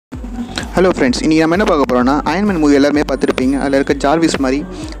Hello friends, இன்றைக்கி நம்ம என்ன பார்க்க போகிறோம்னா அயன்மேன் மூவி எல்லாருமே பார்த்துருப்பீங்க. அதில் இருக்க ஜார்விஸ் மாதிரி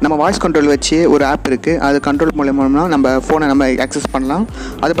நம்ம வாய்ஸ் கண்ட்ரோல் வச்சு ஒரு ஆப் இருக்குது. அது கண்ட்ரோல் மூலமாக நம்ம ஃபோனை நம்ம ஆக்சஸ் பண்ணலாம்.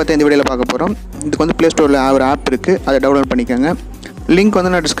 அதை பற்றி இந்த வீடியோவில் பார்க்க போகிறோம். இதுக்கு வந்து ப்ளே ஸ்டோரில் ஒரு ஆப் இருக்குது, அதை டவுன்லோட் பண்ணிக்கோங்க. லிங்க்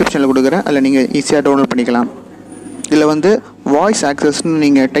வந்து நான் டிஸ்கிரிப்ஷனில் கொடுக்குறேன், அதில் நீங்கள் ஈஸியாக டவுன்லோட் பண்ணிக்கலாம். இதில் வந்து வாய்ஸ் ஆக்சஸ்ன்னு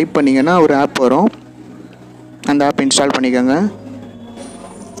நீங்கள் டைப் பண்ணிங்கன்னா ஒரு ஆப் வரும். அந்த ஆப் இன்ஸ்டால் பண்ணிக்கோங்க.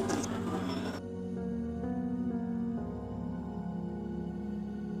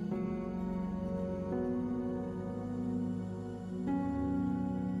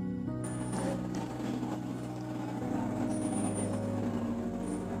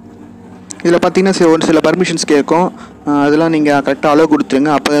 இதில் பார்த்தீங்கன்னா ஒரு சில பர்மிஷன்ஸ் கேட்கும். அதெல்லாம் நீங்கள் கரெக்டாக அலோவ் கொடுத்துருங்க,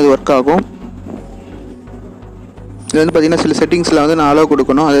 அப்போ அது ஒர்க் ஆகும். இது வந்து பார்த்தீங்கன்னா சில செட்டிங்ஸில் வந்து நான் அலோவ்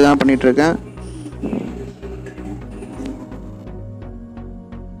கொடுக்கணும், அதுதான் பண்ணிகிட்ருக்கேன்.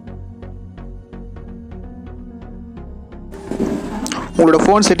 உங்களோட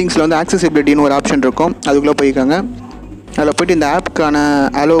ஃபோன் செட்டிங்ஸில் வந்து ஆக்சசிபிலிட்டின்னு ஒரு ஆப்ஷன் இருக்கும், அதுக்குள்ளே போய்க்காங்க. அதில் போய்ட்டு இந்த ஆப்புக்கான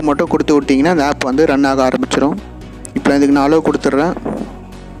அலோவ் மட்டும் கொடுத்து விட்டிங்கன்னா அந்த ஆப் வந்து ரன் ஆக ஆரம்பிச்சிடும். இப்போ இதுக்கு நான் அலோவ் கொடுத்துட்றேன்.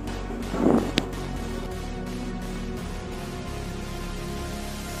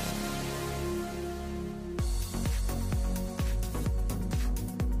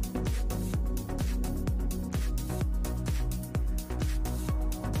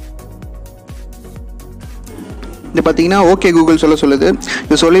 இது பார்த்தீங்கன்னா ஓகே கூகுள் சொல்லுது.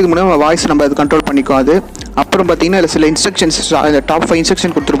 இது சொல்லியது மூலம் வாய்ஸ் நம்ம அது கண்ட்ரோல் பண்ணிக்கோ. அது அப்புறம் பார்த்தீங்கன்னா இதில் சில இன்ஸ்ட்ரக்ஷன்ஸ், டாப் 5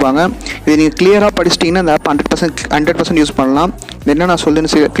 இன்ஸ்ட்ரக்ஷன் கொடுத்துருப்பாங்க. இது நீங்கள் கிளியராக படிச்சிட்டிங்கன்னா இந்த ஆப் 100% யூஸ் பண்ணலாம். இது என்ன நான்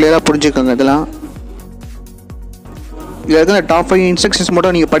சொல்லுன்னு கிளியராக புரிஞ்சுக்கோங்க. இதில் இருக்க இந்த டாப் 5 இன்ஸ்ட்ரக்ஷன்ஸ்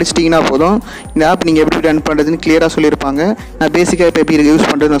மட்டும் நீங்கள் படிச்சிட்டிங்கன்னா போதும். இந்த ஆப் நீங்கள் எப்படி ரன் பண்ணுறதுன்னு கிளியராக சொல்லியிருப்பாங்க. நான் பேசிக்காக இப்போ எப்படி யூஸ்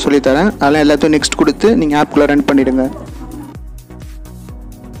பண்ணுறது நான் சொல்லித்தரேன். அதெல்லாம் எல்லாத்தையும் நெக்ஸ்ட் கொடுத்து நீங்கள் ஆப்குள்ளே ரன் பண்ணிவிடுங்க.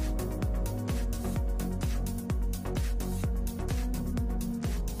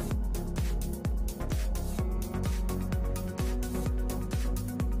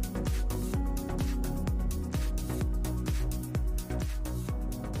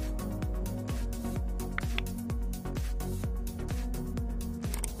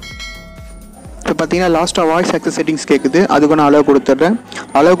 இப்போ பார்த்தீங்கன்னா லாஸ்ட்டாக வாய்ஸ் ஆக்சஸ் செட்டிங்ஸ் கேட்குது, அதுக்கு நான் அலோவ் கொடுத்துட்றேன்.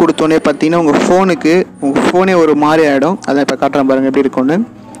 அலோவ் கொடுத்தோன்னே பார்த்தீங்கன்னா உங்கள் ஃபோனே ஒரு மாதிரி ஆகிடும். அதை இப்போ காட்டுறேன் பாருங்கள் எப்படி இருக்கும்னு.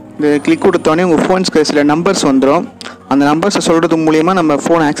 இது கிளிக் கொடுத்தோடனே உங்கள் ஃபோன்ஸ்க்கு சில நம்பர்ஸ் வந்துடும். அந்த நம்பர்ஸை சொல்கிறது மூலிமா நம்ம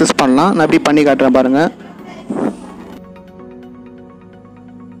ஃபோனை ஆக்சஸ் பண்ணலாம். நான் எப்படி பண்ணி காட்டுறேன் பாருங்கள்.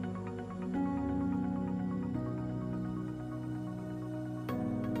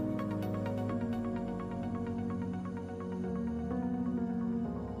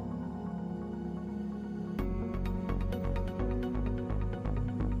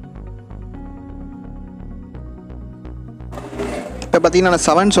 இப்போ பார்த்தீங்கன்னா நான்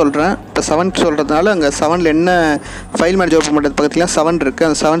 7 சொல்கிறேன். இப்போ 7 சொல்கிறதுனால அங்கே 7ல் என்ன ஃபைல் மேனேஜர் ஓப்பன் பண்ணுறது பக்கத்தில் 7 இருக்குது.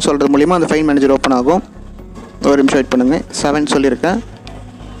 அந்த 7 சொல்கிறது மூலிமா அந்த ஃபைல் மேனேஜர் ஓப்பன் ஆகும். ஒரு நிமிஷம் வெயிட் பண்ணுங்கள். 7 சொல்லியிருக்கேன்.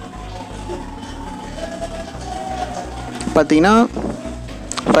 பார்த்தீங்கன்னா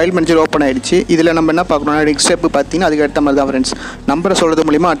ஃபைல் மேனேஜர் ஓப்பன் ஆகிடுச்சு. இதில் நம்ம என்ன பார்க்கணும்னா நெக்ஸ்ட் ஸ்டெப்பு பார்த்தீங்கன்னா அதுக்கு அடுத்த மாதிரி தான் ஃப்ரெண்ட்ஸ். நம்பரை சொல்கிறது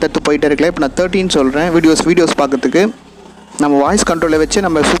மூலிமா அடுத்தடுத்து போயிட்டே இருக்கலாம். இப்போ நான் 13 சொல்கிறேன். வீடியோஸ் பார்க்கறதுக்கு நம்ம வாய்ஸ் கண்ட்ரோலை வச்சு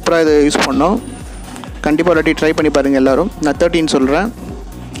நம்ம சூப்பராக இதை யூஸ் பண்ணோம். கண்டிப்பாக ஒரு ட்ரை பண்ணி பாருங்கள் எல்லோரும். நான் 13 சொல்கிறேன்.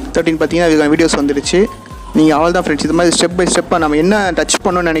 13 பார்த்தீங்கன்னா இதுக்கான வீடியோஸ் வந்துடுச்சு. நீங்கள் அவள் தான் ஃப்ரெண்ட்ஸ், இது மாதிரி ஸ்டெப் பை ஸ்டெப்பாக நம்ம என்ன டச்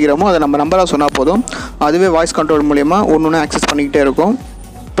பண்ணணும்னு நினைக்கிறோமோ அதை நம்ம நம்பராக சொன்னால் போதும். அதுவே வாய்ஸ் கண்ட்ரோல் மூலிமா ஒன்று ஆக்சஸ் பண்ணிக்கிட்டே இருக்கும்.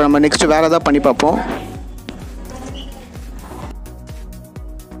 இப்போ நம்ம நெக்ஸ்ட்டு வேறு எதாவது பண்ணி பார்ப்போம்.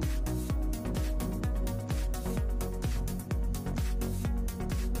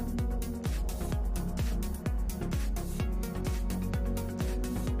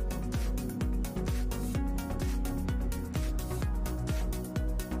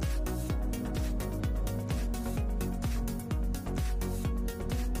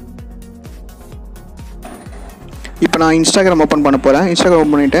 இப்போ நான் இன்ஸ்டாகிராம் ஓப்பன் பண்ண போகிறேன். இன்ஸ்டாகிராம்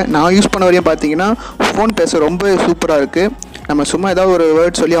ஓப்பன் பண்ணிவிட்டேன். நான் யூஸ் பண்ண வரையும் பார்த்தீங்கன்னா ஃபோன் பேச ரொம்ப சூப்பராக இருக்குது. நம்ம சும்மா ஏதாவது ஒரு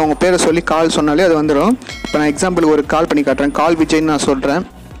வேர்ட் சொல்லி அவங்க பேரை சொல்லி கால் சொன்னாலே அது வந்துடும். இப்போ நான் எக்ஸாம்பிளுக்கு ஒரு கால் பண்ணி காட்டுறேன். கால் விஜய்ன்னு நான் சொல்கிறேன்.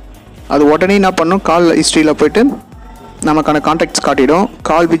 அது உடனே என்ன பண்ணும், கால் ஹிஸ்ட்ரியில் போய்ட்டு நமக்கான கான்டாக்ட்ஸ் காட்டிடும்.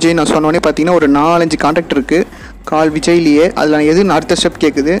 கால் விஜய் நான் சொன்னோடனே பார்த்தீங்கன்னா ஒரு 4-5 கான்டாக்ட் இருக்குது கால் விஜய்லேயே. அதில் எதுன்னு அடுத்த ஸ்டெப்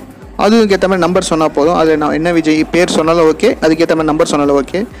கேட்குது. அதுக்கு ஏற்ற மாதிரி நம்பர் சொன்னால் போதும். அதில் நான் என்ன விஜய் பேர் சொன்னாலும் ஓகே, அதுக்கேற்ற மாதிரி நம்பர் சொன்னாலும்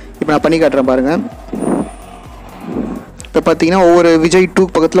ஓகே. இப்போ நான் பண்ணி காட்டுறேன் பாருங்கள். இப்போ பார்த்தீங்கன்னா ஒவ்வொரு விஜய் 2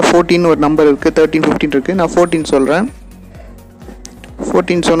 பக்கத்தில் 14 ஒரு நம்பர் இருக்குது, 13, 15 இருக்குது. நான் 14 சொல்கிறேன்.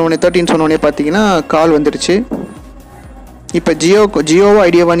 14 சொன்னோடனே 13 சொன்னோடனே பார்த்தீங்கன்னா கால் வந்துடுச்சு. இப்போ ஜியோவோ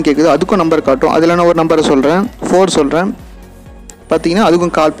ஐடியாவான்னு கேட்குது, அதுக்கும் நம்பர் காட்டும். அதில் நான் ஒரு நம்பரை சொல்கிறேன், 4 சொல்கிறேன். பார்த்தீங்கன்னா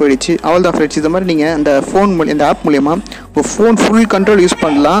அதுக்கும் கால் போயிடுச்சு. அவள் தான் ஃப்ரெண்ட்ஸ், இது மாதிரி நீங்கள் இந்த ஆப் மூலிமா உங்கள் ஃபோன் ஃபுல் கண்ட்ரோல் யூஸ்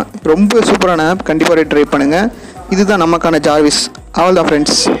பண்ணலாம். ரொம்ப சூப்பரான ஆப், கண்டிப்பாக ட்ரை பண்ணுங்கள். இதுதான் நமக்கான ஜார்விஸ். அவள் தான்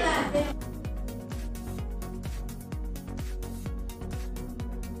ஃப்ரெண்ட்ஸ்.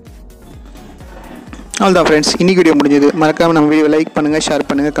 அவ்வளோதான் ஃப்ரெண்ட்ஸ், இன்றைக்கி வீடியோ முடிஞ்சது. மறக்காமல் நம்ம வீடியோ லைக் பண்ணுங்கள், ஷேர்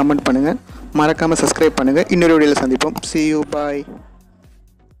பண்ணுங்கள், கமெண்ட் பண்ணுங்கள். மறக்காமல் சப்ஸ்கிரைப் பண்ணுங்கள். இன்னொரு வீடியோவில் சந்திப்போம். See you, bye.